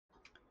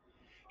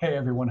Hey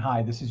everyone,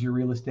 hi, this is your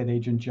real estate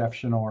agent, Jeff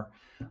Chenore.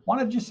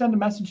 Want to just send a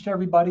message to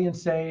everybody and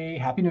say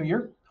Happy New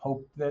Year.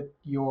 Hope that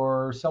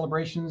your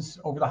celebrations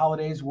over the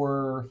holidays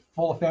were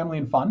full of family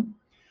and fun.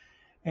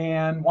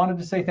 And wanted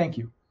to say thank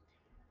you.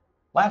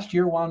 Last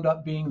year wound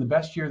up being the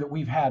best year that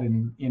we've had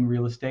in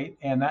real estate,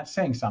 and that's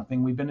saying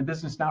something. We've been in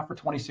business now for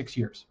 26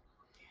 years.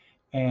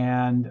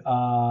 And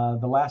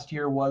the last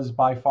year was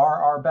by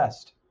far our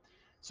best.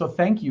 So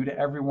thank you to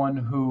everyone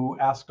who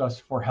asked us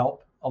for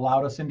help,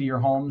 allowed us into your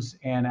homes,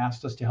 and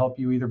asked us to help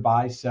you either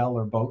buy, sell,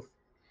 or both.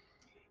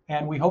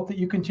 And we hope that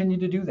you continue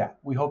to do that.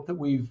 We hope that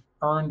we've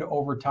earned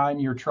over time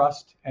your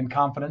trust and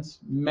confidence.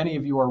 Many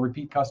of you are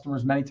repeat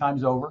customers many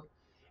times over,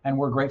 and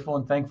we're grateful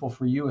and thankful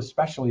for you,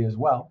 especially as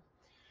well.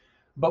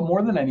 But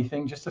more than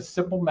anything, just a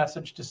simple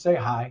message to say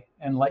hi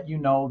and let you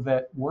know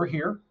that we're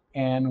here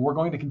and we're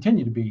going to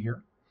continue to be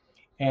here.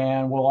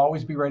 And we'll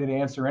always be ready to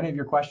answer any of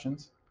your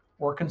questions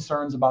or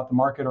concerns about the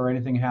market or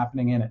anything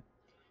happening in it.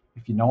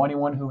 If you know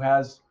anyone who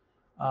has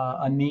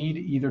a need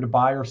either to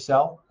buy or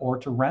sell or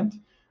to rent,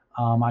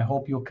 I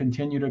hope you'll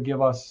continue to give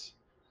us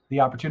the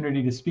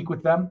opportunity to speak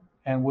with them,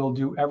 and we'll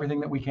do everything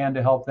that we can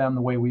to help them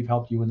the way we've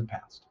helped you in the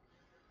past.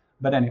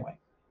 But anyway,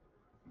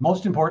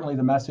 most importantly,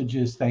 the message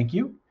is thank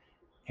you,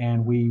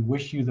 and we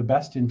wish you the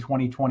best in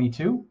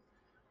 2022.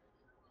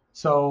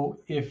 So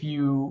if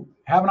you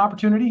have an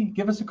opportunity,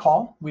 give us a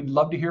call. We'd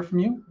love to hear from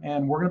you,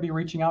 and we're going to be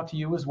reaching out to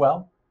you as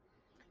well,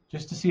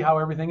 just to see how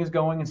everything is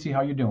going and see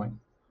how you're doing.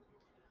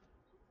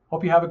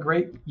 Hope you have a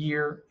great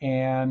year,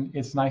 and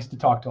it's nice to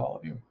talk to all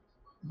of you.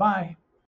 Bye.